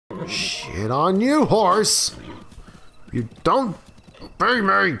Shit on you, horse! You don't obey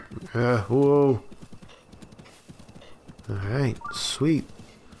me! Whoa. Alright, sweet.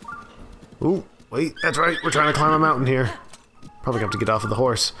 Ooh, wait, that's right, we're trying to climb a mountain here. Probably gonna have to get off of the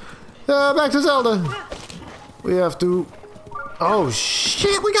horse. Back to Zelda! We have to... Oh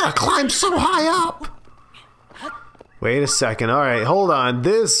shit, we gotta climb so high up! Wait a second, alright, hold on.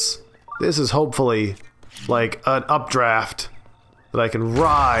 This is hopefully like an updraft that I can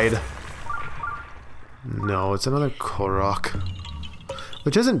ride. No, it's another Korok.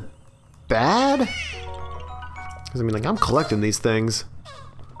 Which isn't bad. Because I mean, like, I'm collecting these things.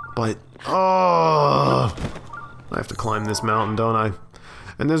 But, oh, I have to climb this mountain, don't I?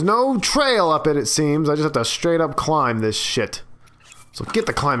 And there's no trail up it seems. I just have to straight up climb this shit. So get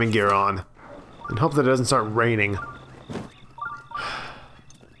the climbing gear on. And hope that it doesn't start raining.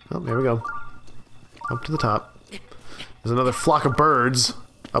 Oh, there we go. Up to the top. There's another flock of birds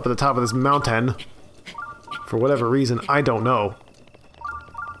up at the top of this mountain. For whatever reason, I don't know.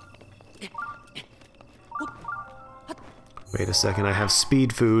 Wait a second, I have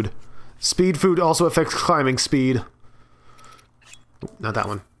speed food. Speed food also affects climbing speed. Not that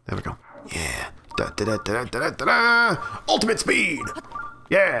one. There we go. Yeah. Da, da, da, da, da, da, da. Ultimate speed!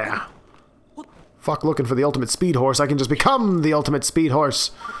 Yeah! Fuck looking for the ultimate speed horse. I can just become the ultimate speed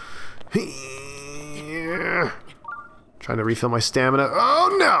horse. Trying to refill my stamina.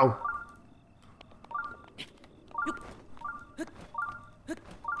 Oh no!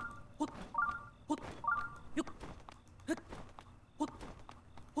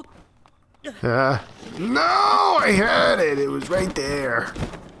 No! I had it! It was right there.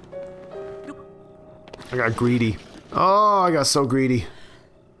 I got greedy. Oh, I got so greedy.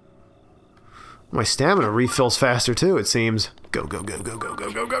 My stamina refills faster too, it seems. Go, go, go, go, go, go,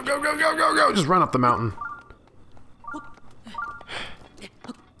 go, go, go, go, go, go, go! Just run up the mountain.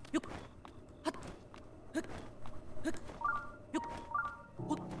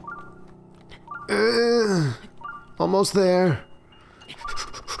 Almost there.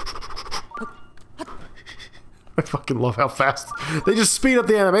 I fucking love how fast they just speed up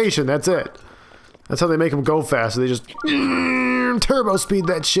the animation. That's it. That's how they make them go fast. They just turbo speed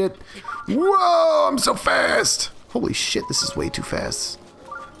that shit. Whoa! I'm so fast. Holy shit! This is way too fast.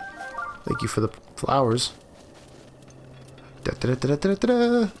 Thank you for the flowers. Da, da, da, da, da, da,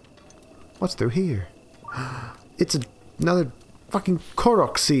 da. What's through here? It's another fucking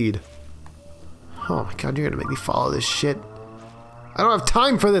Korok seed. Oh my god! You're gonna make me follow this shit. I don't have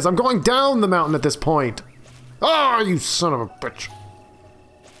time for this. I'm going down the mountain at this point. Oh, you son of a bitch.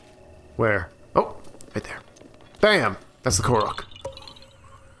 Where? Oh, right there. Bam! That's the Korok.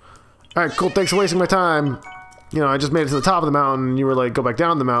 Alright, cool. Thanks for wasting my time. You know, I just made it to the top of the mountain, and you were like, go back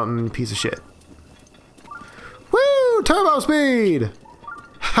down the mountain, you piece of shit. Woo! Turbo speed!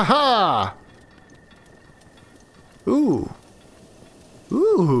 Haha! Ooh.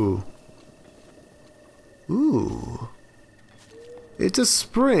 Ooh. Ooh. It's a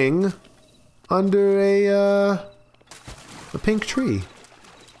spring under a pink tree.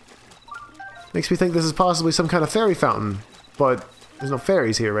 Makes me think this is possibly some kind of fairy fountain, but there's no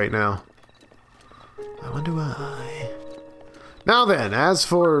fairies here right now. I wonder why. Now then, as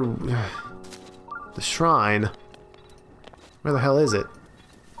for the shrine, where the hell is it?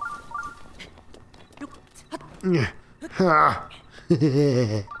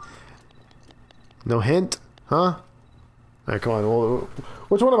 No hint? Huh? Alright, come on. Well,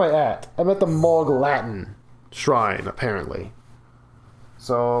 which one am I at? I'm at the Mog Latin shrine, apparently.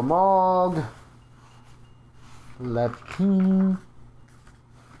 So, Mog Latin.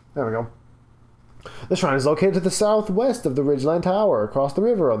 There we go. The shrine is located to the southwest of the Ridgeland Tower, across the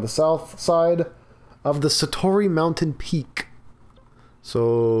river on the south side of the Satori Mountain Peak.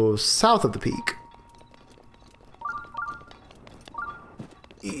 So, south of the peak.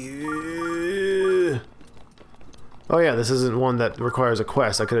 Oh yeah, this isn't one that requires a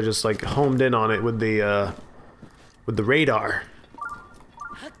quest. I could have just like homed in on it with the radar.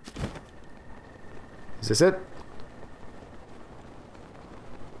 Is this it?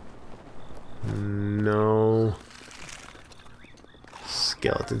 No.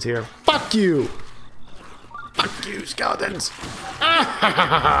 Skeletons here. Fuck you! Fuck you, skeletons!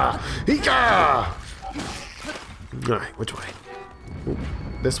 Hika! Alright, which way? Ooh,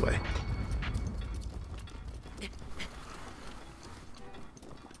 this way.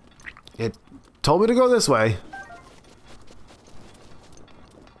 It told me to go this way.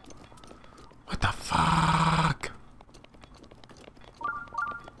 What the fuck?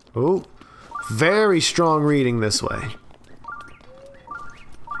 Oh, very strong reading this way.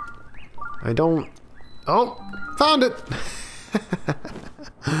 I don't... Oh, found it!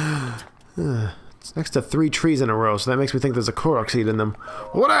 It's next to 3 trees in a row, so that makes me think there's a Korok seed in them.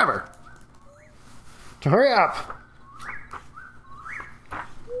 Whatever! Hurry up!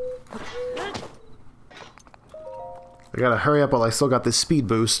 I gotta hurry up while I still got this speed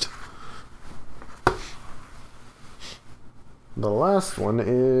boost. The last one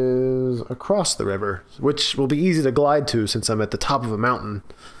is across the river, which will be easy to glide to since I'm at the top of a mountain.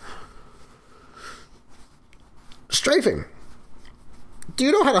 Strafing! Do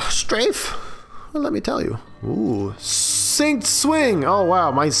you know how to strafe? Well, let me tell you. Ooh, synced swing! Oh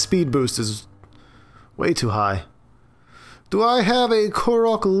wow, my speed boost is way too high. Do I have a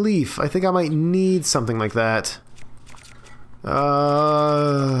Korok leaf? I think I might need something like that.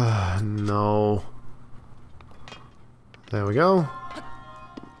 No. There we go.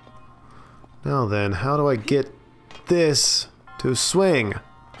 Now then, how do I get this to swing?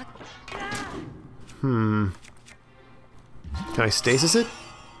 Can I stasis it?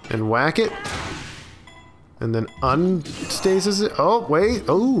 And whack it? And then unstasis it? Oh, wait.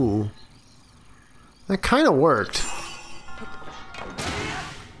 Oh. That kind of worked.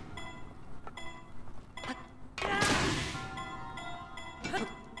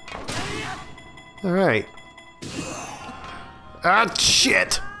 Alright. Ah,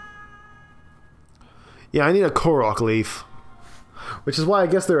 shit! Yeah, I need a Korok leaf. Which is why I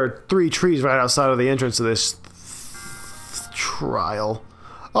guess there are 3 trees right outside of the entrance of this trial.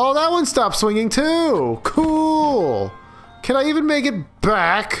 Oh, that one stopped swinging too! Cool! Can I even make it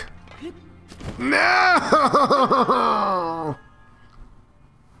back? No!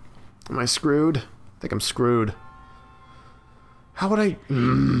 Am I screwed? I think I'm screwed. How would I...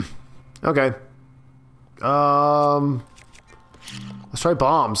 Okay. Let's try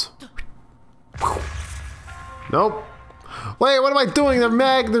bombs. Nope. Wait, what am I doing?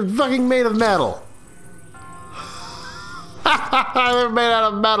 They're fucking made of metal. They're made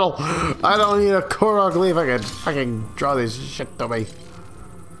out of metal. I don't need a Korok leaf. I can fucking draw this shit to me.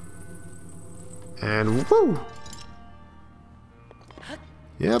 And woo.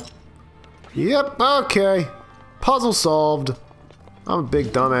 Yep. Yep, okay. Puzzle solved. I'm a big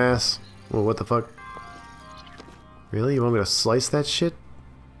dumbass. Whoa, what the fuck? Really? You want me to slice that shit?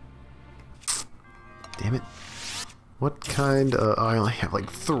 Damn it. What kind of... I only have like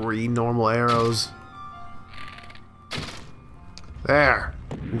 3 normal arrows. There!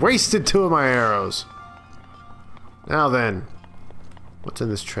 Wasted 2 of my arrows. Now then. What's in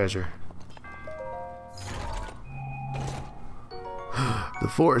this treasure? The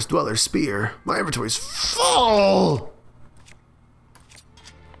Forest Dweller's Spear. My inventory's full!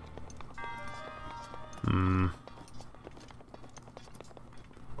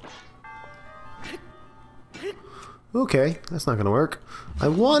 Okay, that's not gonna work. I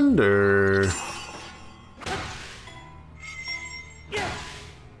wonder...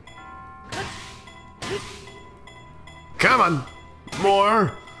 Come on!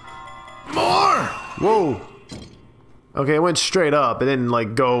 More! More! Whoa! Okay, it went straight up. It didn't,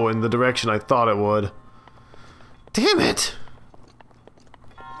 like, go in the direction I thought it would. Damn it!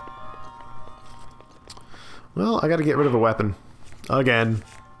 Well, I gotta get rid of a weapon. Again.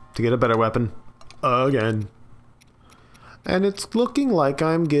 To get a better weapon. Again. And it's looking like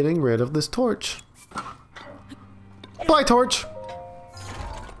I'm getting rid of this torch. Bye, torch!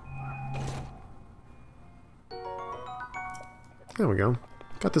 There we go.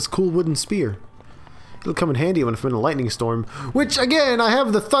 Got this cool wooden spear. It'll come in handy when I'm in a lightning storm. Which, again, I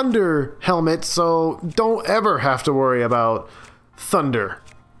have the thunder helmet, so don't ever have to worry about thunder.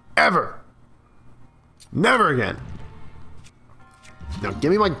 Ever. Never again. Now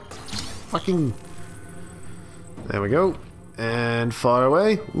give me my fucking... There we go. And far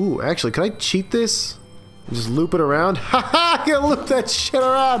away. Ooh, actually, can I cheat this? Just loop it around? Haha! I can loop that shit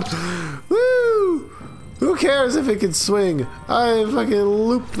around! Woo! Who cares if it can swing? I fucking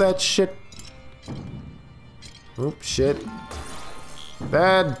loop that shit. Oop, shit.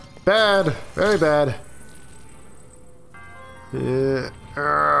 Bad. Bad. Very bad. And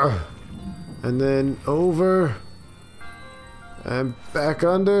then over. And back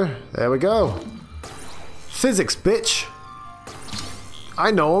under. There we go. Physics, bitch.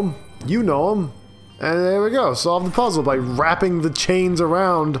 I know them. You know them. And there we go. Solve the puzzle by wrapping the chains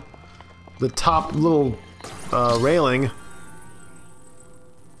around the top little railing.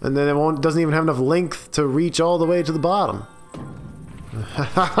 And then it doesn't even have enough length to reach all the way to the bottom. Ha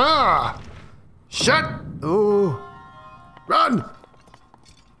ha ha! Shut! Ooh. Run!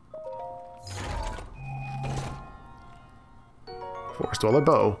 Forest Dweller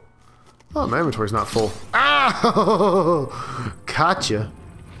bow. Oh, my inventory's not full. Ow! Gotcha.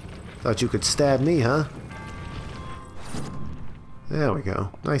 Thought you could stab me, huh? There we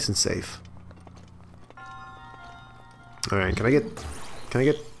go. Nice and safe. Alright, can I get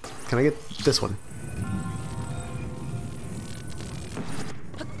this one?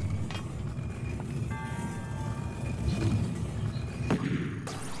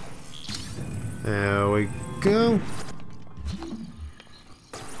 There we go.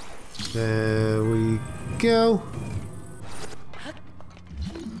 There we go.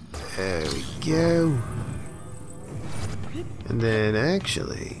 There we go. And then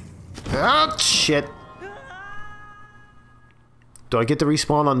actually... Oh, shit! Do I get to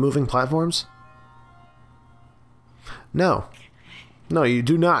respawn on moving platforms? No. No, you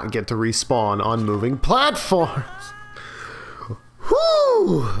do not get to respawn on moving platforms.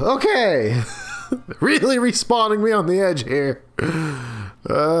 Whew! Okay. Really respawning me on the edge here.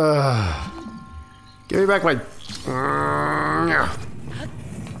 Give me back my...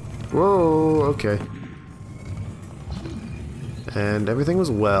 Whoa, okay. And everything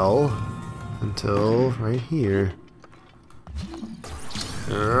was well until right here.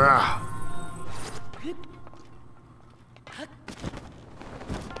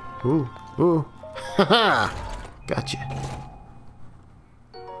 Ooh, ooh. Haha! Gotcha.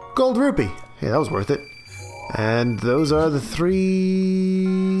 Gold rupee. Hey, that was worth it. And those are the 3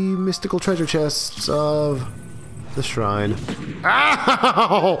 mystical treasure chests of the shrine.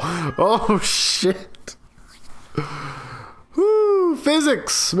 Ow! Oh, shit. Woo!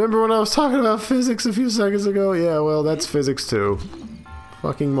 Physics! Remember when I was talking about physics a few seconds ago? Yeah, well, that's physics too.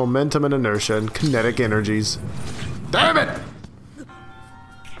 Fucking momentum and inertia and kinetic energies. Damn it!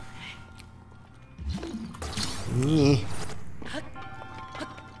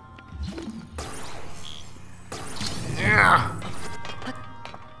 Yeah.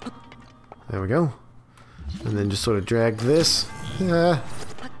 There we go. And then just sort of drag this. Yeah.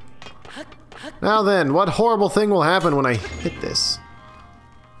 Now then, what horrible thing will happen when I hit this?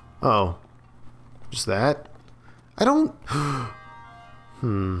 Oh. Just that? I don't...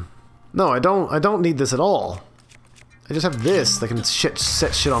 No, I don't need this at all. I just have this that can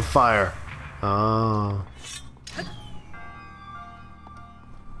set shit on fire. Oh.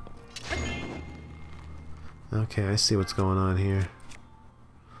 Okay, I see what's going on here.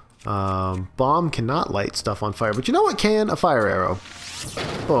 Bomb cannot light stuff on fire, but you know what can? A fire arrow.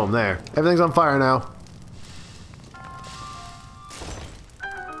 Boom, there. Everything's on fire now.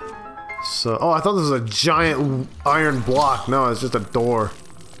 So, oh, I thought this was a giant iron block. No, it's just a door.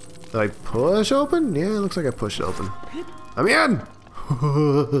 Did I push open? Yeah, it looks like I pushed it open. I'm in!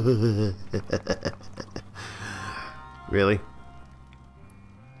 Really?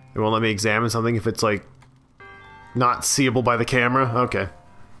 It won't let me examine something if it's, like, not seeable by the camera? Okay.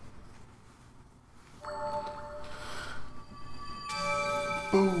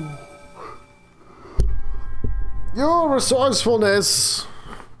 Ooh. Your resourcefulness.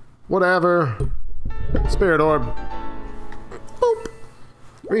 Whatever. Spirit orb. Boop.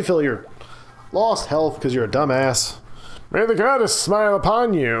 Refill your lost health because you're a dumbass. May the goddess smile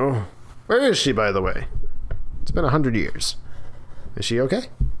upon you. Where is she, by the way? It's been 100 years. Is she okay?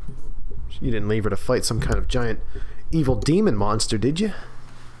 You didn't leave her to fight some kind of giant evil demon monster, did you?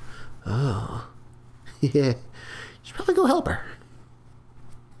 Oh. Yeah. You should probably go help her.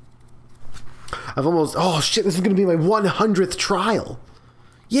 I've almost... Oh, shit, this is going to be my 100th trial.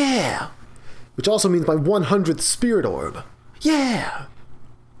 Yeah. Which also means my 100th spirit orb. Yeah.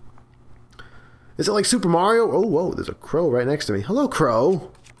 Is it like Super Mario? Oh, whoa, there's a crow right next to me. Hello,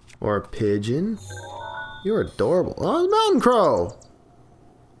 crow. Or a pigeon. You're adorable. Oh, mountain crow.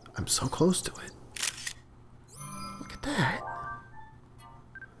 I'm so close to it. Look at that.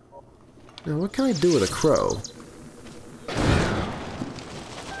 Now, what can I do with a crow?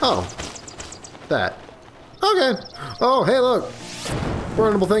 Oh. That. Okay. Oh, hey, look.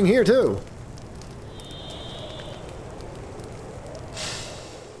 Burnable thing here, too.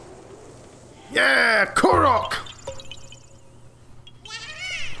 Yeah, Korok!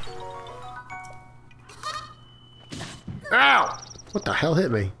 Ow! What the hell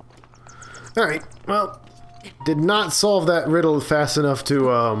hit me? Alright, well, did not solve that riddle fast enough to,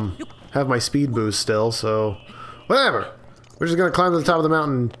 have my speed boost still, so... Whatever! We're just gonna climb to the top of the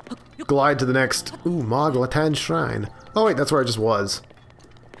mountain, glide to the next... Ooh, Moglatan Shrine. Oh wait, that's where I just was.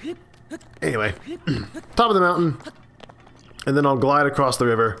 Anyway, top of the mountain, and then I'll glide across the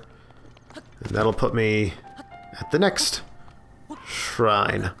river, and that'll put me at the next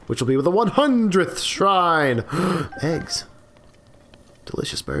shrine, which will be the 100th shrine! Eggs.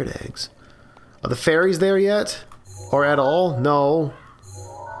 Delicious bird eggs. Are the fairies there yet? Or at all? No.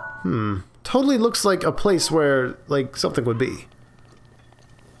 Totally looks like a place where, like, something would be.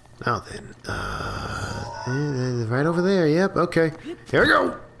 Now then, Right over there, yep, okay. Here we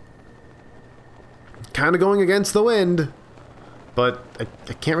go! Kind of going against the wind, but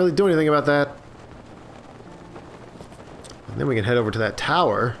I can't really do anything about that. And then we can head over to that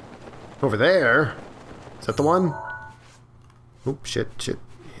tower. Over there. Is that the one? Oop, shit.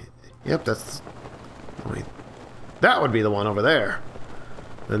 Yep, that's... Wait. That would be the one over there.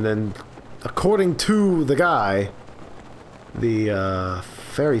 And then, according to the guy, the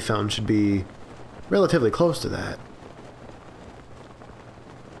fairy fountain should be relatively close to that.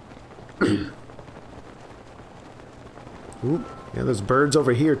 Oop, yeah, there's birds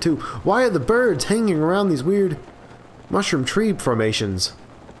over here too. Why are the birds hanging around these weird mushroom tree formations?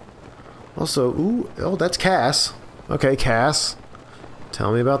 Also, ooh, oh, that's Cass. Okay, Cass.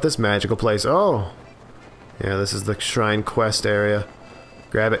 Tell me about this magical place. Oh! Yeah, this is the shrine quest area.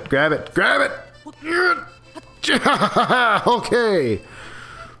 Grab it, grab it, grab it! Okay!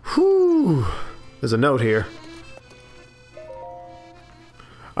 Whew! There's a note here.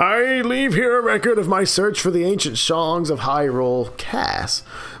 I leave here a record of my search for the ancient songs of Hyrule. Cass.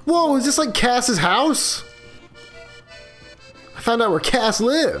 Whoa, is this like Cass's house? I found out where Cass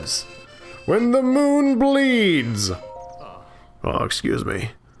lives. When the moon bleeds. Oh, excuse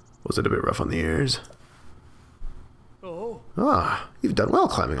me. Was it a bit rough on the ears? Oh. Ah, you've done well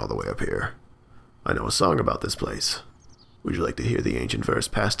climbing all the way up here. I know a song about this place. Would you like to hear the ancient verse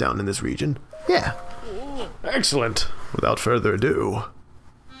passed down in this region? Yeah. Excellent. Without further ado.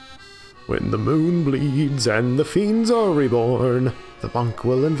 When the moon bleeds and the fiends are reborn, the monk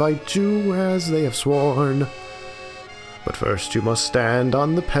will invite you as they have sworn. But first you must stand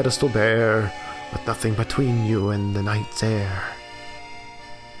on the pedestal bare, with nothing between you and the night's air.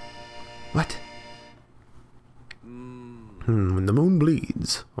 What? When the moon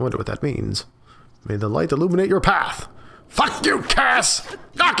bleeds. I wonder what that means. May the light illuminate your path. Fuck you, Cass!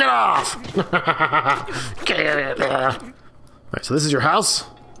 Knock it off! Alright, so this is your house?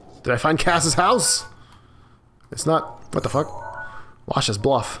 Did I find Cass's house? It's not... What the fuck? Wash's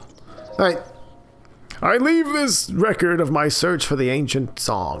Bluff. Alright. I leave this record of my search for the ancient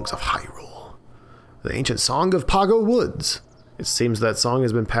songs of Hyrule. The ancient song of Pago Woods. It seems that song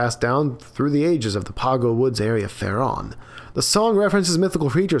has been passed down through the ages of the Pago Woods area fair on. The song references mythical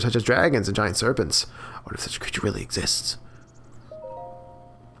creatures such as dragons and giant serpents. What if such a creature really exists?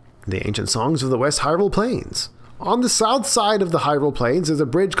 The ancient songs of the West Hyrule Plains. On the south side of the Hyrule Plains is a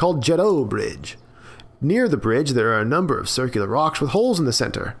bridge called Jeddo Bridge. Near the bridge there are a number of circular rocks with holes in the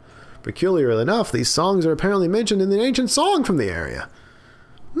center. Peculiarly enough, these songs are apparently mentioned in an ancient song from the area.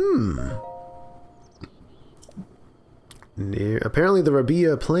 Apparently the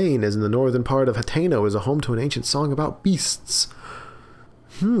Rabia Plain is in the northern part of Hateno is a home to an ancient song about beasts.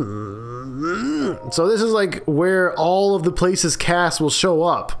 So this is like where all of the places Cass will show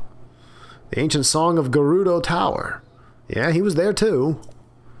up. The ancient song of Gerudo Tower. Yeah, he was there too.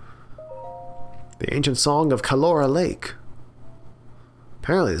 The ancient song of Kalora Lake.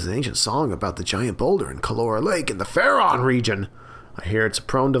 Apparently there's an ancient song about the giant boulder in Kalora Lake in the Faron region. I hear it's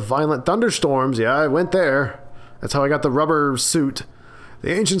prone to violent thunderstorms. Yeah, I went there. That's how I got the rubber suit.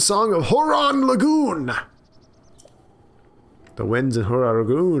 The ancient song of Horon Lagoon. The winds in Horon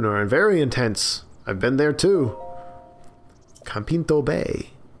Lagoon are very intense. I've been there too. Campinto Bay.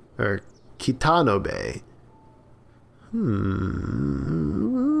 Or Kitano Bay.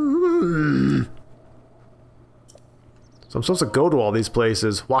 So I'm supposed to go to all these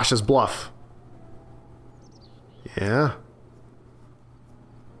places. Wash's Bluff. Yeah.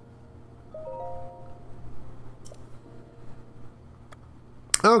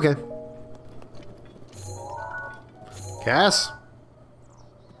 Okay. Cass?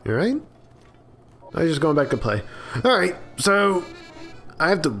 You alright? I'm just going back to play. Alright, so I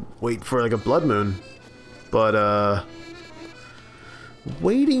have to wait for like a blood moon. But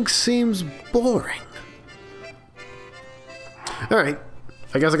waiting seems boring. Alright.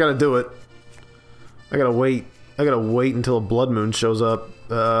 I guess I gotta do it. I gotta wait. I gotta wait until a blood moon shows up.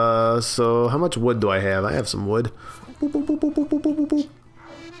 So how much wood do I have? I have some wood. Boop, boop, boop, boop, boop, boop, boop, boop.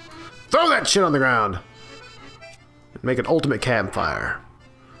 Throw that shit on the ground! Make an ultimate campfire.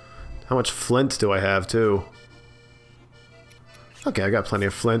 How much flint do I have, too? Okay, I got plenty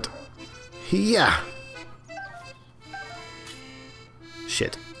of flint. Yeah!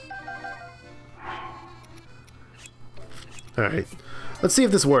 Shit. Alright. Let's see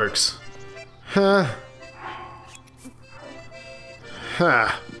if this works. Huh.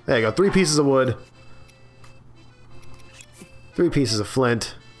 Huh. There you go. 3 pieces of wood. 3 pieces of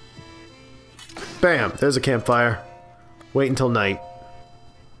flint. Bam! There's a campfire. Wait until night.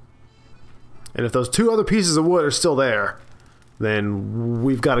 And if those 2 other pieces of wood are still there, then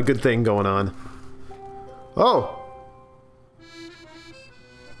we've got a good thing going on. Oh!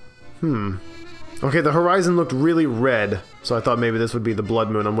 Okay, the horizon looked really red, so I thought maybe this would be the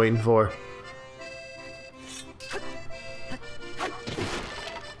blood moon I'm waiting for.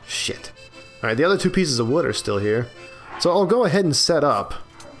 Shit. Alright, the other two pieces of wood are still here. So I'll go ahead and set up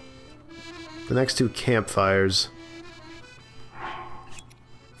the next two campfires.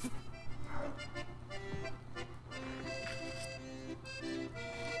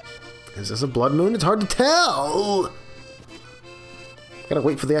 Is this a blood moon? It's hard to tell! Gotta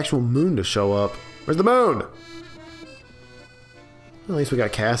wait for the actual moon to show up. Where's the moon? Well, at least we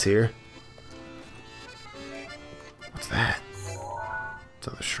got Cass here. What's that? It's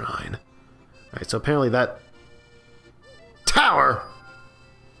on the shrine. Alright, so apparently that tower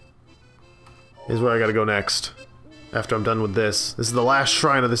is where I gotta go next. After I'm done with this. This is the last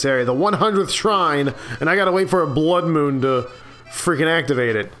shrine of this area. The 100th shrine! And I gotta wait for a blood moon to freaking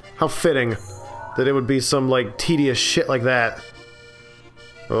activate it. How fitting that it would be some, like, tedious shit like that.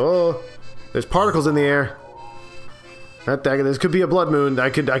 Oh, there's particles in the air. This could be a blood moon.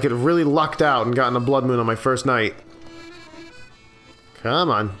 I could have really lucked out and gotten a blood moon on my first night. Come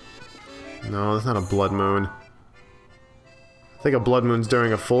on. No, that's not a blood moon. I think a blood moon's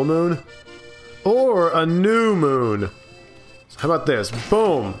during a full moon. Or a new moon. How about this?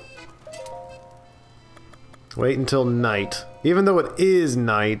 Boom! Wait until night. Even though it is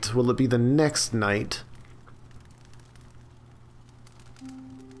night, will it be the next night?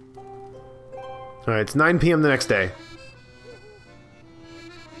 Alright, it's 9 PM the next day.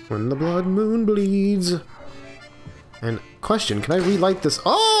 When the blood moon bleeds. And question, can I relight this?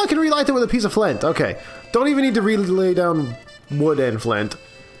 Oh, I can relight it with a piece of flint. Okay. Don't even need to lay down wood and flint.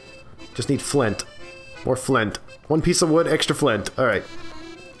 Just need flint. More flint. One piece of wood, extra flint. Alright.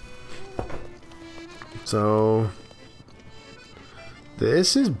 So...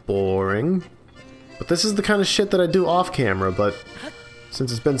 this is boring. But this is the kind of shit that I do off camera, but...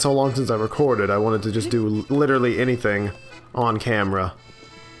 since it's been so long since I recorded, I wanted to just do literally anything on camera.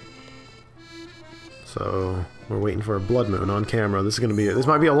 So, we're waiting for a blood moon on camera. This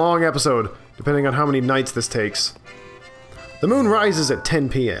might be a long episode, depending on how many nights this takes. The moon rises at 10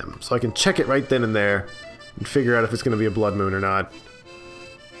 PM, so I can check it right then and there, and figure out if it's going to be a blood moon or not.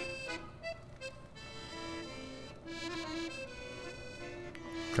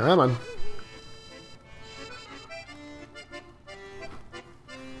 Come on.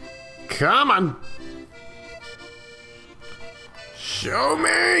 Come on! Show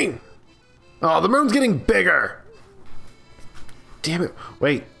me! Oh, the moon's getting bigger! Damn it.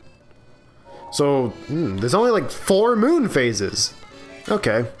 Wait. So, there's only like 4 moon phases.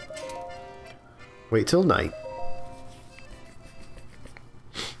 Okay. Wait till night.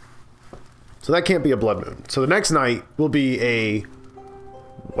 So that can't be a blood moon. So the next night will be a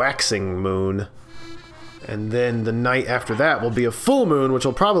waxing moon. And then the night after that will be a full moon, which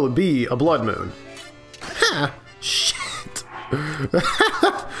will probably be a blood moon. Ha! Shit!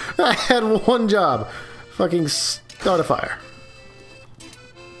 I had one job. Fucking start a fire.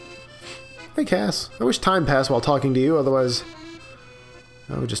 Hey, Cass. I wish time passed while talking to you, otherwise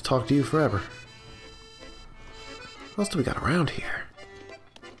I would just talk to you forever. What else do we got around here?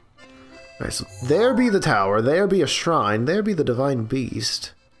 Alright, so there be the tower, there be a shrine, there be the divine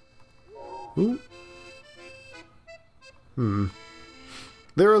beast. Ooh.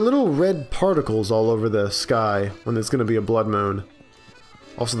 There are little red particles all over the sky when there's gonna be a blood moon.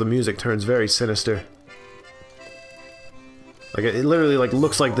 Also, the music turns very sinister. Like, it literally like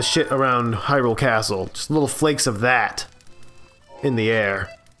looks like the shit around Hyrule Castle. Just little flakes of that in the air.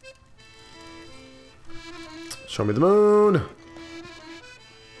 Show me the moon!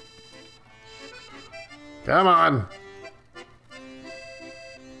 Come on!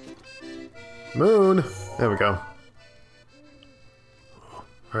 Moon! There we go.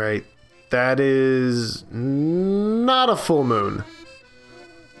 Alright, that is not a full moon.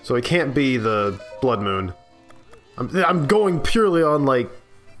 So it can't be the blood moon. I'm going purely on, like,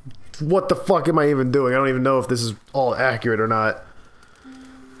 what the fuck am I even doing? I don't even know if this is all accurate or not.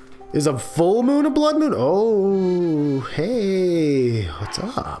 Is a full moon a blood moon? Oh, hey, what's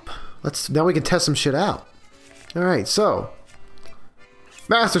up? Now we can test some shit out. Alright, so.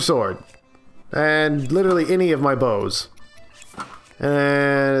 Master Sword. And literally any of my bows.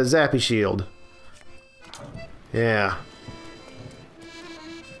 And a zappy shield. Yeah.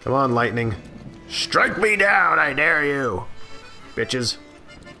 Come on, lightning. Strike me down, I dare you. Bitches.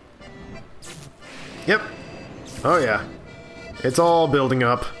 Yep. Oh yeah. It's all building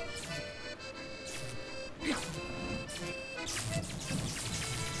up.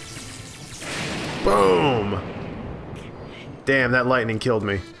 Boom! Damn, that lightning killed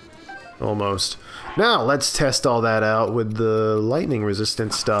me. Almost. Now, let's test all that out with the lightning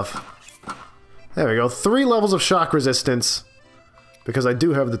resistant stuff. There we go. 3 levels of shock resistance. Because I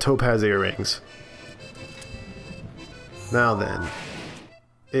do have the topaz earrings. Now then.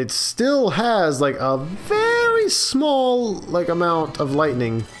 It still has, like, a very small, like, amount of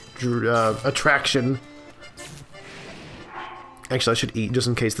lightning attraction. Actually, I should eat just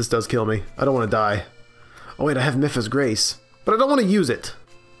in case this does kill me. I don't want to die. Oh wait, I have Mipha's Grace. But I don't want to use it.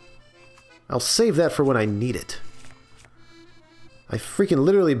 I'll save that for when I need it. I freaking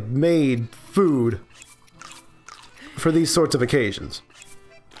literally made food for these sorts of occasions.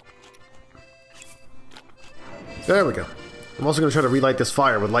 There we go. I'm also going to try to relight this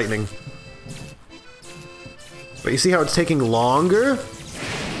fire with lightning. But you see how it's taking longer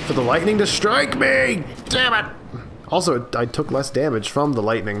for the lightning to strike me? Damn it! Also, I took less damage from the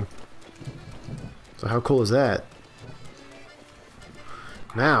lightning. So how cool is that?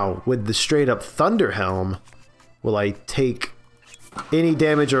 Now, with the straight-up Thunder Helm, will I take any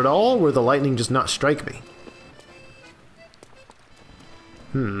damage at all, or will the lightning just not strike me?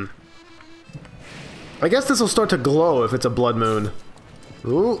 I guess this will start to glow if it's a blood moon.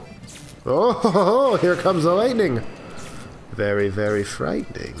 Ooh. Oh, here comes the lightning. Very, very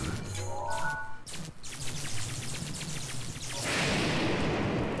frightening.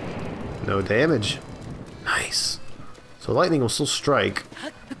 No damage. Nice. So lightning will still strike,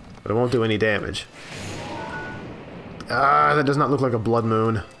 but it won't do any damage. Ah, that does not look like a blood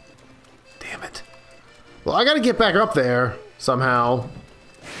moon. Damn it. Well, I gotta get back up there somehow.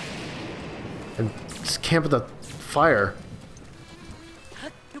 And just camp at the fire.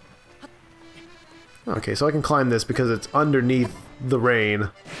 Okay, so I can climb this because it's underneath the rain.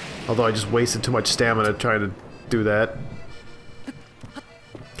 Although I just wasted too much stamina trying to do that.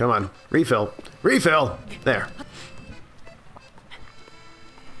 Come on, refill. Refill! There.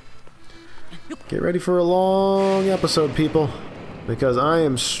 Get ready for a long episode, people. Because I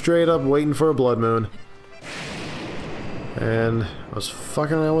am straight up waiting for a blood moon. And I was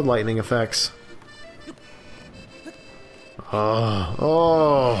fucking around with lightning effects.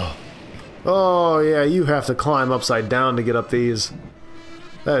 Oh, yeah, you have to climb upside down to get up these.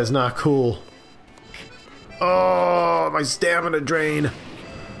 That is not cool. Oh, my stamina drain.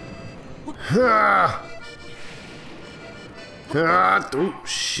 Ah! Ah, oh,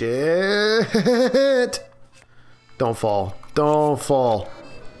 shit. Don't fall. Don't fall.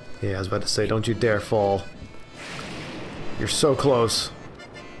 Yeah, I was about to say, don't you dare fall. You're so close.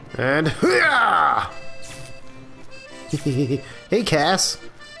 And... Hey, Cass.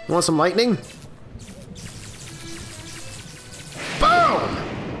 You want some lightning? Boom!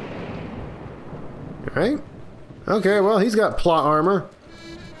 Alright. Okay, well, he's got plot armor.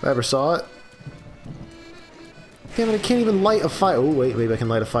 If I ever saw it. Damn it, I can't even light a fire. Oh, wait, maybe I can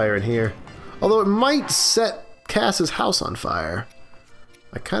light a fire in here. Although it might set Cass's house on fire.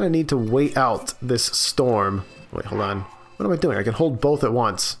 I kind of need to wait out this storm. Wait, hold on. What am I doing? I can hold both at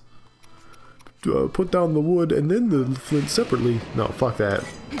once. Put down the wood and then the flint separately. No, fuck that.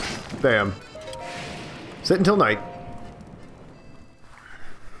 Bam. Sit until night.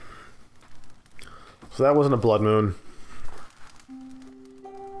 So that wasn't a blood moon.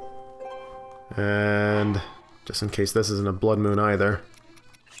 And just in case this isn't a blood moon either.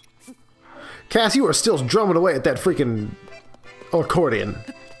 Cass, you are still drumming away at that freaking accordion.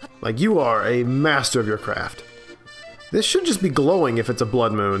 Like, you are a master of your craft. This should just be glowing if it's a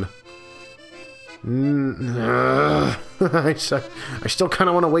blood moon. I still kind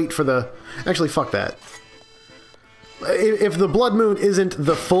of want to wait for the... Actually, fuck that. If the blood moon isn't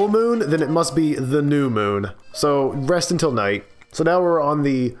the full moon, then it must be the new moon. So, rest until night. So now we're on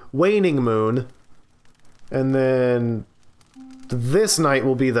the waning moon. And then... this night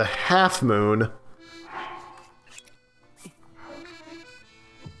will be the half moon.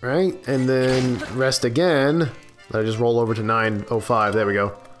 Right? And then rest again. Let I just roll over to 9:05. There we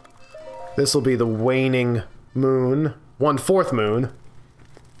go. This will be the waning moon. 1/4 moon.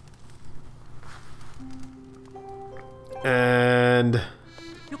 And...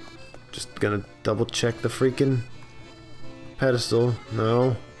 just gonna double check the freaking pedestal.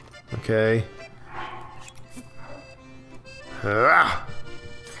 No. Okay. Ah!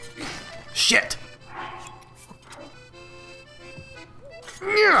 Shit!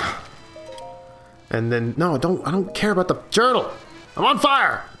 Yeah! And then... no, I don't care about the journal! I'm on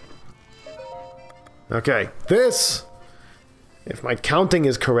fire! Okay, this, if my counting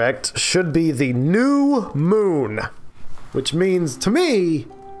is correct, should be the new moon. Which means, to me,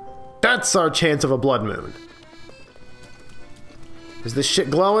 that's our chance of a blood moon. Is this shit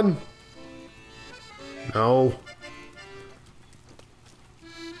glowing? No.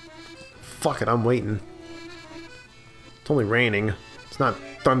 fuck it, I'm waiting. It's only raining. It's not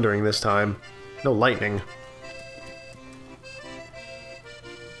thundering this time. No lightning.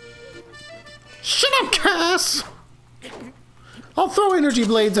 Shut up, Cass! I'll throw energy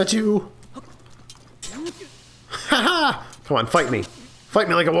blades at you! Haha! Come on, fight me. Fight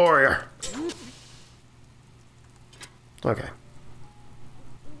me like a warrior. Okay.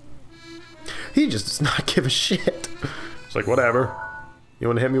 He just does not give a shit. It's like, whatever. You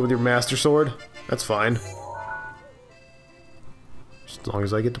want to hit me with your master sword? That's fine. Just as long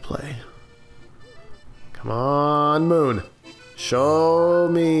as I get to play. Come on, moon. Show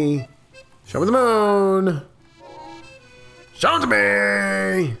me. Show me the moon. Show it to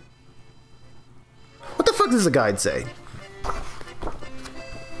me. What the fuck does the guide say?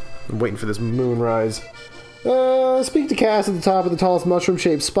 I'm waiting for this moonrise. Speak to Cass at the top of the tallest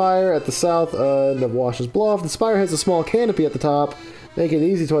mushroom-shaped spire at the south end of Wash's Bluff. The spire has a small canopy at the top, making it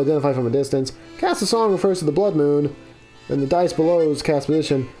easy to identify from a distance. Cass's song refers to the blood moon, and the dice below is Cass's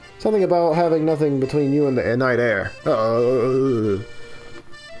position. Something about having nothing between you and the night air. To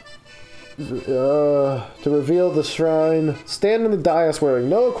reveal the shrine, stand in the dais wearing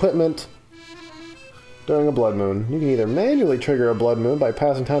no equipment during a blood moon. You can either manually trigger a blood moon by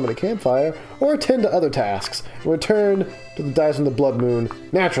passing time at a campfire, or attend to other tasks, and return to the dais when the blood moon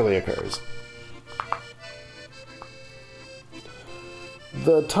naturally occurs.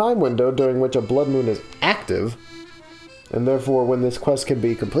 The time window during which a blood moon is active, and therefore when this quest can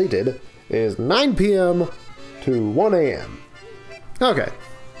be completed, is 9 p.m. to 1 a.m. Okay.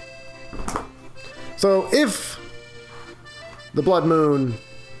 So if the blood moon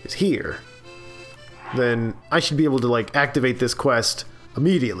is here, then I should be able to, like, activate this quest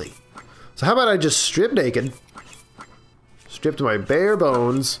immediately. So how about I just strip naked, strip to my bare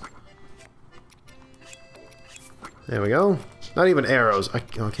bones. There we go. Not even arrows.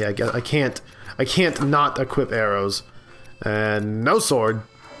 Okay, I guess I can't not equip arrows. And no sword.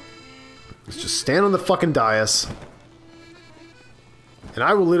 Let's just stand on the fucking dais. And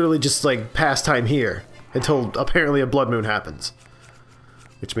I will literally just, like, pass time here until apparently a blood moon happens.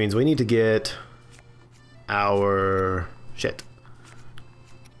 Which means we need to get our shit.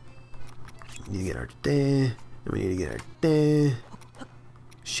 We need to get our and we need to get our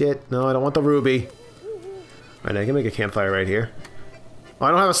shit. No, I don't want the ruby. Alright, I can make a campfire right here. Oh,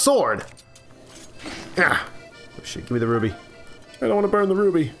 I don't have a sword. Ah. Oh shit, give me the ruby. I don't want to burn the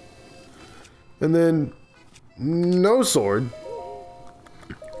ruby. And then no sword.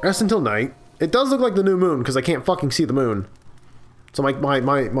 Rest until night. It does look like the new moon because I can't fucking see the moon. So my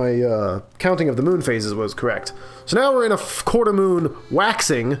counting of the moon phases was correct. So now we're in a quarter moon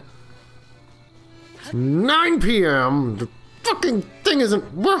waxing. 9 p.m. The fucking thing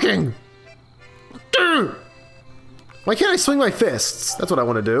isn't working. Why can't I swing my fists? That's what I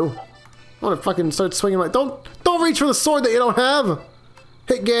want to do. I want to fucking start swinging my... Don't reach for the sword that you don't have.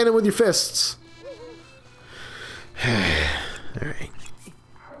 Hit Ganon with your fists. Alright.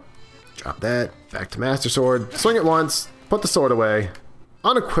 Drop that. Back to Master Sword. Swing it once. Put the sword away.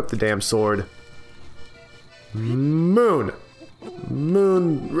 Unequip the damn sword. Moon.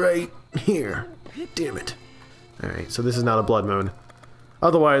 Moon right here. Damn it. Alright, so this is not a blood moon.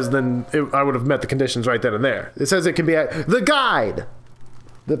 Otherwise, then I would have met the conditions right then and there. It says it can be at the guide.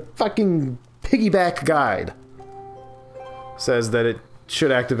 The fucking piggyback guide says that it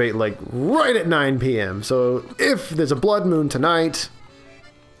should activate like right at 9 p.m. So if there's a blood moon tonight,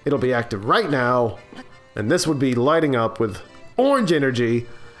 it'll be active right now, and this would be lighting up with orange energy,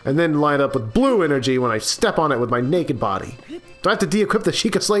 and then light up with blue energy when I step on it with my naked body. Do I have to de-equip the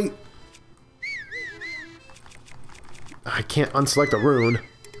Sheikah Slate? I can't unselect a rune.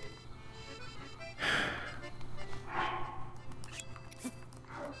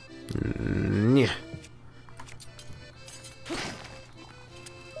 Yeah.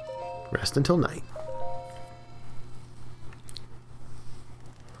 Rest until night.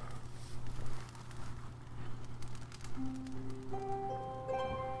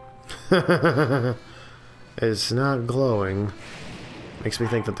 It's not glowing. Makes me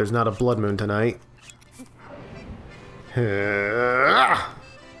think that there's not a blood moon tonight.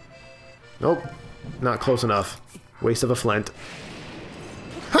 Nope. Not close enough. Waste of a flint.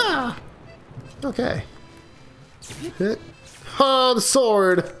 Ha! Okay. Hit. Oh, the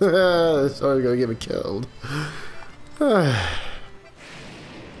sword! The sword's gonna get me killed. Alright,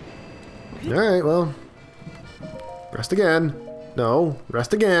 well. Rest again. No,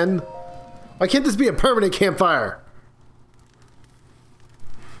 rest again. Why can't this be a permanent campfire?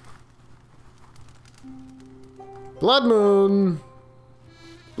 Blood moon!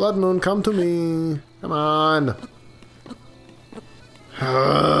 Blood moon, come to me. Come on.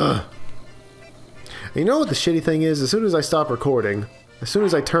 You know what the shitty thing is? As soon as I stop recording, as soon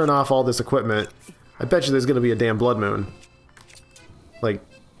as I turn off all this equipment, I bet you there's gonna be a damn blood moon. Like,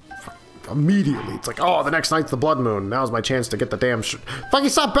 immediately. It's like, oh, the next night's the blood moon. Now's my chance to get the damn fucking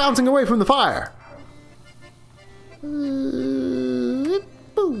stop bouncing away from the fire!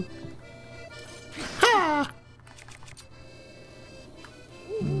 Boom. Ha!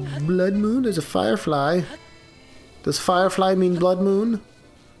 Blood moon? There's a firefly. Does firefly mean blood moon?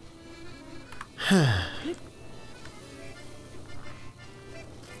 Damn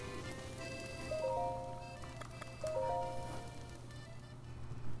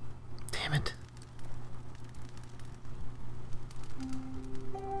it.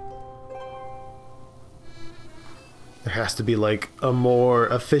 There has to be like a more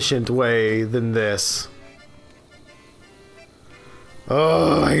efficient way than this.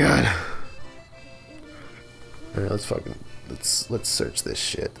 Oh my god. Alright, let's search this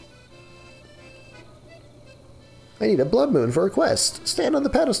shit. I need a blood moon for a quest. Stand on the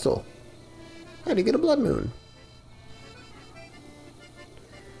pedestal. How do you get a blood moon?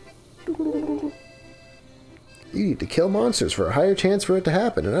 You need to kill monsters for a higher chance for it to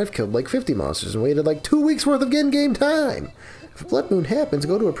happen, and I've killed like 50 monsters and waited like 2 weeks worth of in-game time. If a blood moon happens,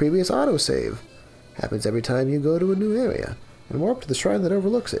 go to a previous autosave. Happens every time you go to a new area, and warp to the shrine that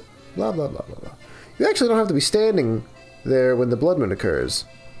overlooks it. Blah blah blah blah blah. You actually don't have to be standing there when the blood moon occurs.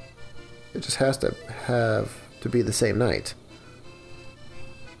 It just has to be the same night.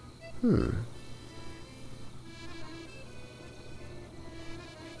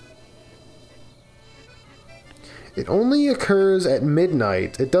 It only occurs at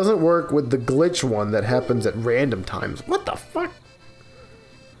midnight. It doesn't work with the glitch one that happens at random times. What the fuck?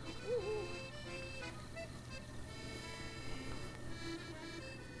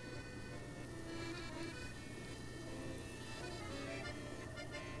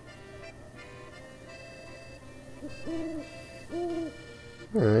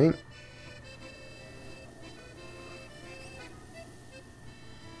 Alright.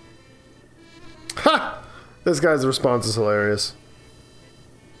 Ha! This guy's response is hilarious.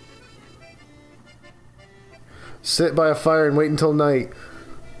 Sit by a fire and wait until night.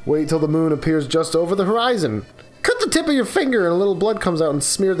 Wait till the moon appears just over the horizon. Cut the tip of your finger and a little blood comes out and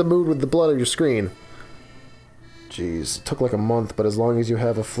smear the moon with the blood of your screen. Jeez, it took like a month, but as long as you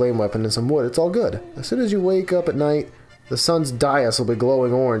have a flame weapon and some wood, it's all good. As soon as you wake up at night, the sun's dais will be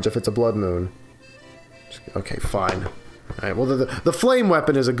glowing orange if it's a blood moon. Okay, fine. Alright, well, the flame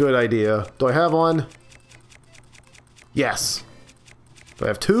weapon is a good idea. Do I have one? Yes. Do I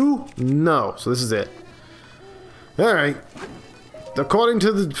have two? No. So this is it. Alright. According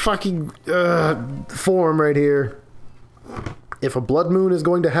to the fucking form right here, if a blood moon is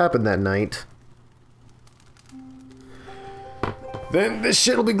going to happen that night, then this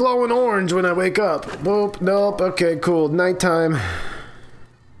shit will be glowing orange when I wake up. Boop. Nope. Okay, cool. Nighttime.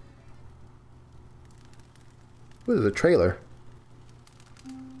 What is a trailer?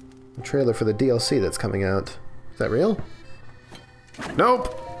 A trailer for the DLC that's coming out. Is that real?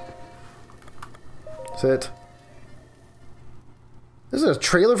 Nope. That's it. This is a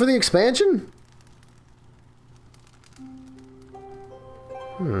trailer for the expansion?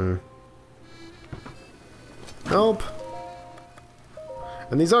 Nope.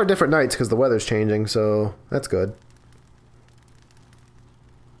 And these are different nights because the weather's changing, so that's good.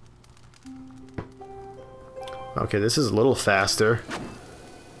 Okay, this is a little faster.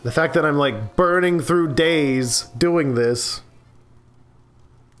 The fact that I'm like burning through days doing this.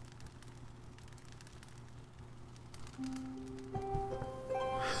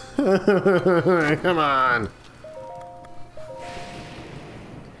 Come on.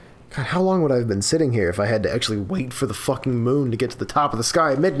 God, how long would I have been sitting here if I had to actually wait for the fucking moon to get to the top of the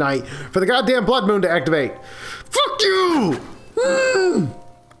sky at midnight for the goddamn blood moon to activate? Fuck you!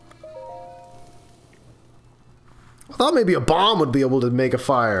 I thought maybe a bomb would be able to make a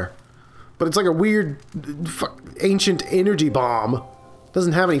fire. But it's like a weird, ancient energy bomb.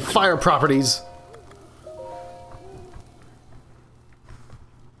 Doesn't have any fire properties.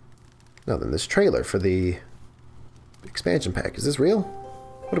 Now then, this trailer for the expansion pack. Is this real?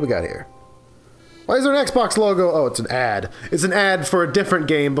 What do we got here? Why is there an Xbox logo? Oh, it's an ad. It's an ad for a different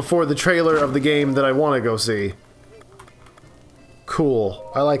game before the trailer of the game that I want to go see. Cool.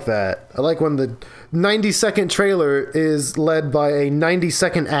 I like that. I like when the 90-second trailer is led by a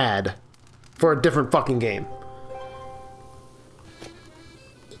 90-second ad for a different fucking game.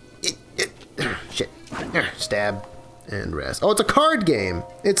 Shit. Stab. And rest. Oh, it's a card game!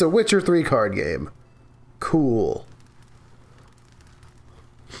 It's a Witcher 3 card game. Cool.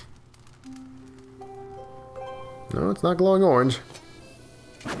 No, it's not glowing orange.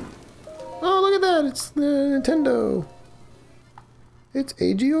 Oh, look at at that! It's the Nintendo. It's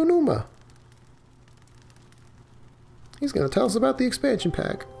Eiji Onuma. He's gonna tell us about the expansion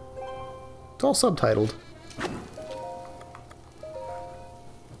pack. It's all subtitled. I'm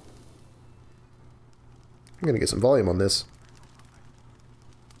gonna get some volume on this.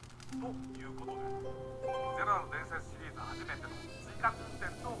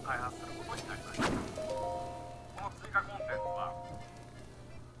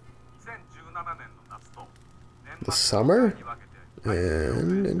 The summer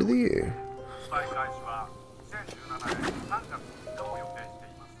and end of the year.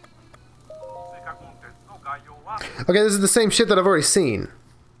 Okay, this is the same shit that I've already seen.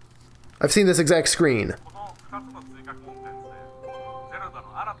 I've seen this exact screen.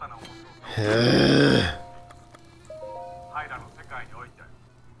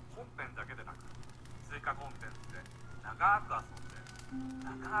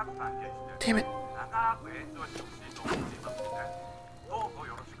 Damn it.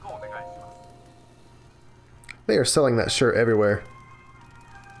 They are selling that shirt everywhere.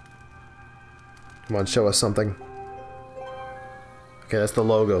 Come on, show us something. Okay, that's the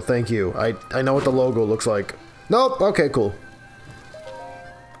logo. Thank you. I know what the logo looks like. Nope. Okay, cool.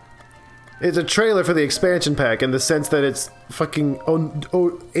 It's a trailer for the expansion pack in the sense that it's fucking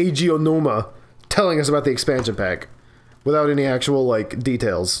Eiji Onuma telling us about the expansion pack without any actual, like,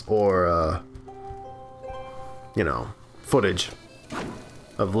 details or, you know, footage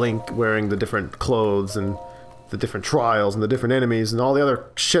of Link wearing the different clothes and the different trials and the different enemies and all the other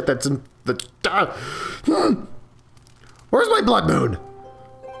shit that's in the... Where's my blood moon?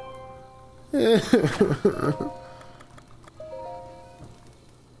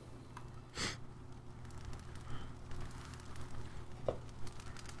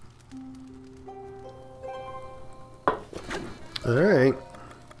 Alright.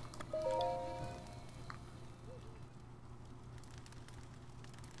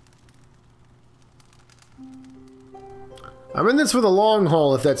 I'm in this for the long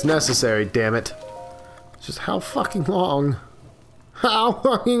haul if that's necessary, damn it. It's just how fucking long? How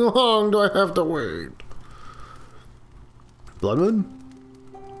fucking long do I have to wait? Blood moon?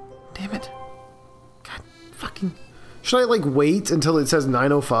 Damn it. God fucking... Should I, like, wait until it says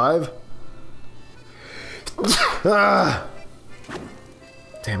 9:05? Ah!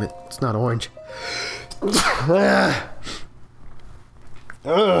 Damn it, it's not orange. Ah!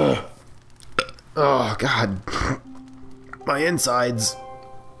 Ugh. Oh, God. My insides.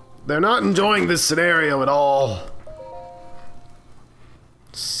 They're not enjoying this scenario at all.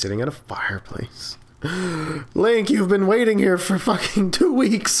 Sitting at a fireplace. Link, you've been waiting here for fucking 2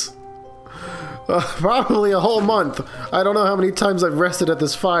 weeks. Probably a whole month. I don't know how many times I've rested at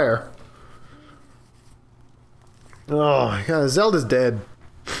this fire. Oh my god, Zelda's dead.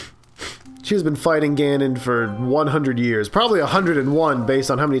 She's been fighting Ganon for 100 years. Probably 101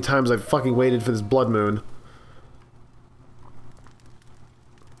 based on how many times I've fucking waited for this blood moon.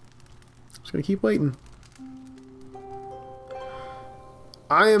 Just gonna keep waiting.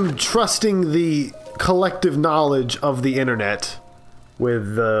 I am trusting the collective knowledge of the internet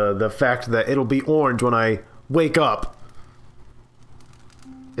with the fact that it'll be orange when I wake up.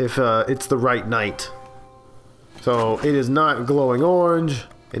 If it's the right night. So it is not glowing orange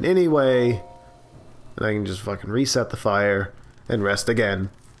in any way, and I can just fucking reset the fire and rest again.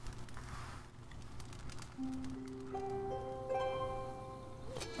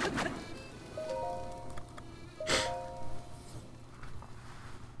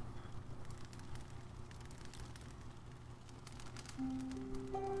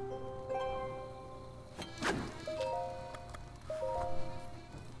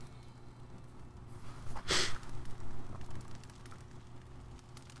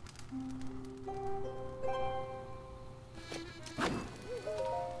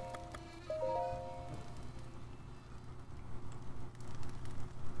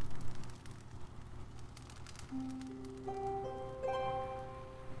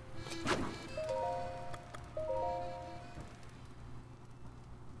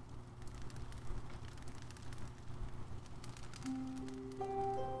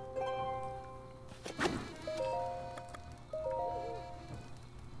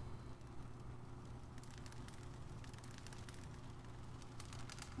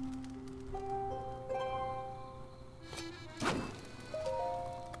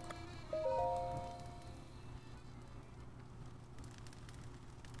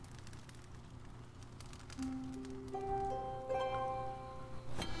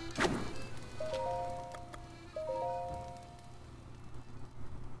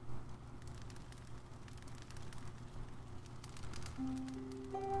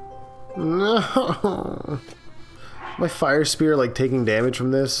 No! My fire spear, like, taking damage from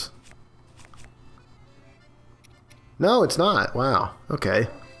this? No, it's not. Wow. Okay.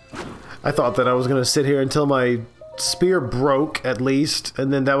 I thought that I was gonna sit here until my spear broke, at least,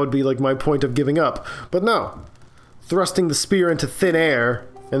 and then that would be, like, my point of giving up. But no. Thrusting the spear into thin air,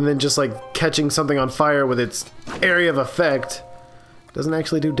 and then just, like, catching something on fire with its area of effect doesn't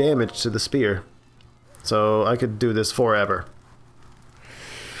actually do damage to the spear. So I could do this forever.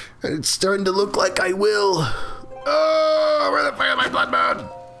 And it's starting to look like I will. Oh, where the fuck is my blood moon?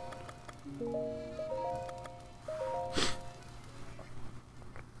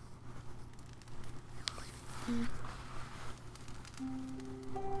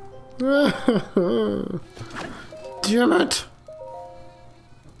 Damn it.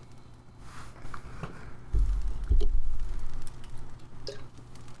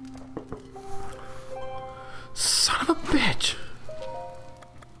 Son of a bitch.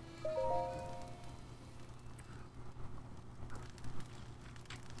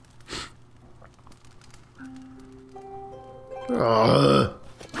 Ugh.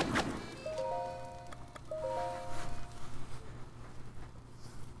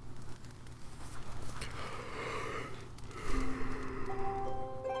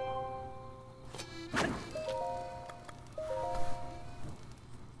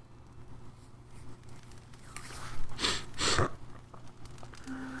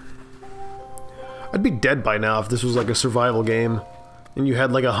 I'd be dead by now if this was like a survival game and you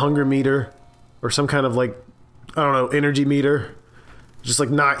had like a hunger meter or some kind of like, I don't know, energy meter. Just like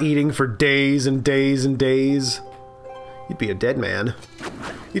not eating for days and days and days. You'd be a dead man.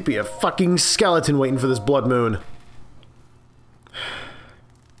 You'd be a fucking skeleton waiting for this blood moon.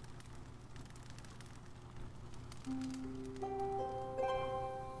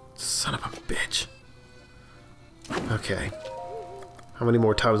 Son of a bitch. Okay. How many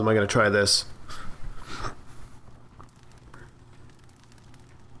more times am I gonna try this?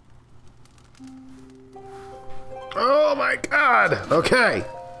 Oh my god! Okay!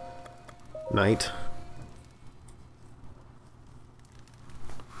 Night.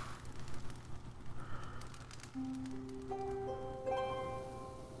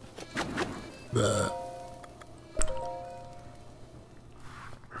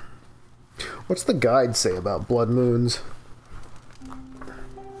 What's the guide say about blood moons?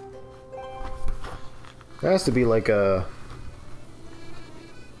 There has to be like a...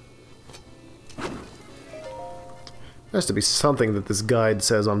 There has to be something that this guide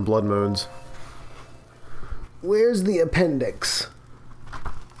says on blood moons. Where's the appendix?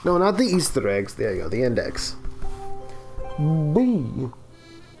 No, not the Easter eggs. There you go, the index. B.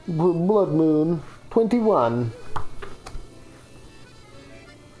 Blood moon 21.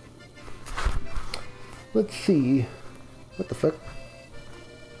 Let's see. What the fuck?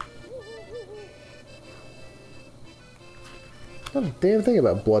 Not a damn thing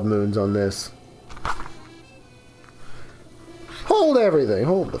about blood moons on this. Hold everything.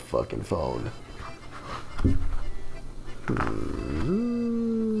 Hold the fucking phone.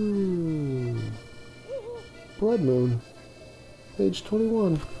 Blood moon. Page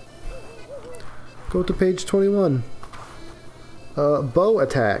 21. Go to page 21. Bow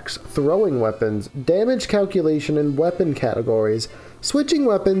attacks, throwing weapons, damage calculation and weapon categories, switching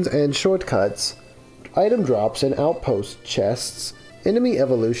weapons and shortcuts, item drops and outpost chests, enemy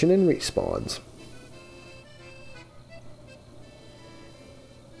evolution and respawns.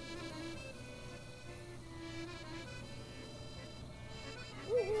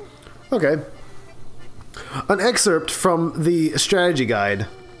 Okay. An excerpt from the strategy guide,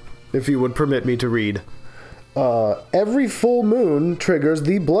 if you would permit me to read. Every full moon triggers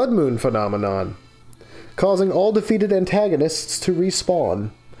the blood moon phenomenon, causing all defeated antagonists to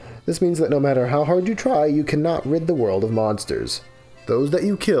respawn. This means that no matter how hard you try, you cannot rid the world of monsters. Those that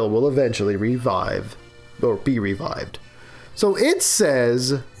you kill will eventually revive, or be revived. So it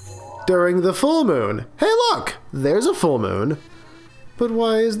says, during the full moon, hey look, there's a full moon. But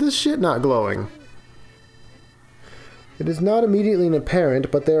why is this shit not glowing? It is not immediately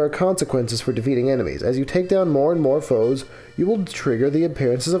apparent, but there are consequences for defeating enemies. As you take down more and more foes, you will trigger the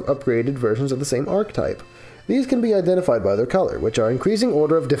appearances of upgraded versions of the same archetype. These can be identified by their color, which are increasing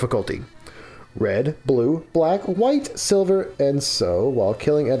order of difficulty. Red, blue, black, white, silver, and so, while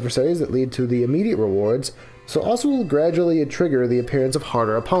killing adversaries that lead to the immediate rewards, so also will gradually trigger the appearance of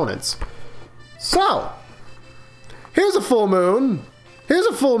harder opponents. So, here's a full moon. Here's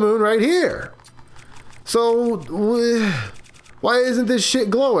a full moon right here. So, why isn't this shit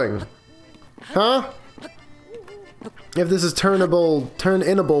glowing? Huh? If this is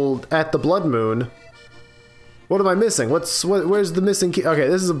turn-inable at the blood moon, what am I missing? Where's the missing key? Okay,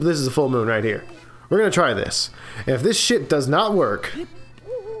 this is a full moon right here. We're gonna try this. If this shit does not work,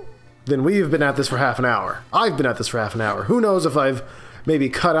 then we've been at this for half an hour. I've been at this for half an hour. Who knows if I've maybe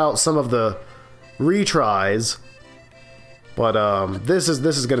cut out some of the retries. But this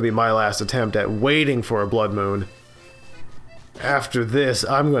is gonna be my last attempt at waiting for a blood moon. After this,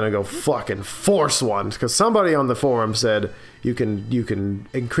 I'm gonna go fucking force one, because somebody on the forum said you can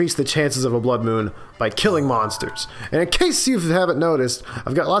increase the chances of a blood moon by killing monsters. And in case you haven't noticed,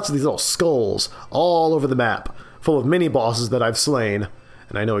 I've got lots of these little skulls all over the map, full of mini bosses that I've slain,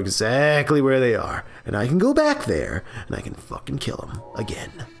 and I know exactly where they are, and I can go back there and I can fucking kill them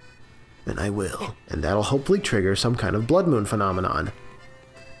again, and I will, and that'll hopefully trigger some kind of blood moon phenomenon.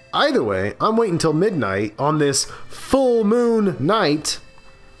 Either way, I'm waiting until midnight on this full moon night,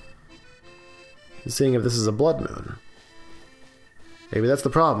 seeing if this is a blood moon. Maybe that's the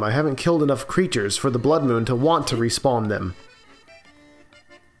problem. I haven't killed enough creatures for the blood moon to want to respawn them.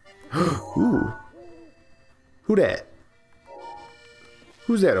 Ooh. Who dat?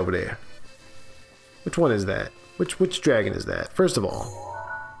 Who's that over there? Which one is that? Which dragon is that? First of all,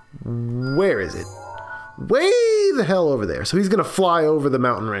 where is it? Way the hell over there. So he's gonna fly over the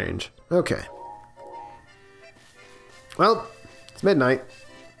mountain range. Okay. Well, it's midnight.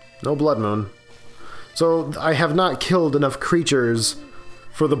 No blood moon. So I have not killed enough creatures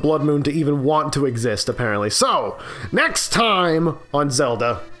for the blood moon to even want to exist, apparently. So, next time on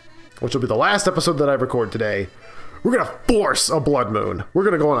Zelda, which will be the last episode that I record today, we're gonna force a blood moon. We're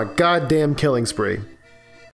gonna go on a goddamn killing spree.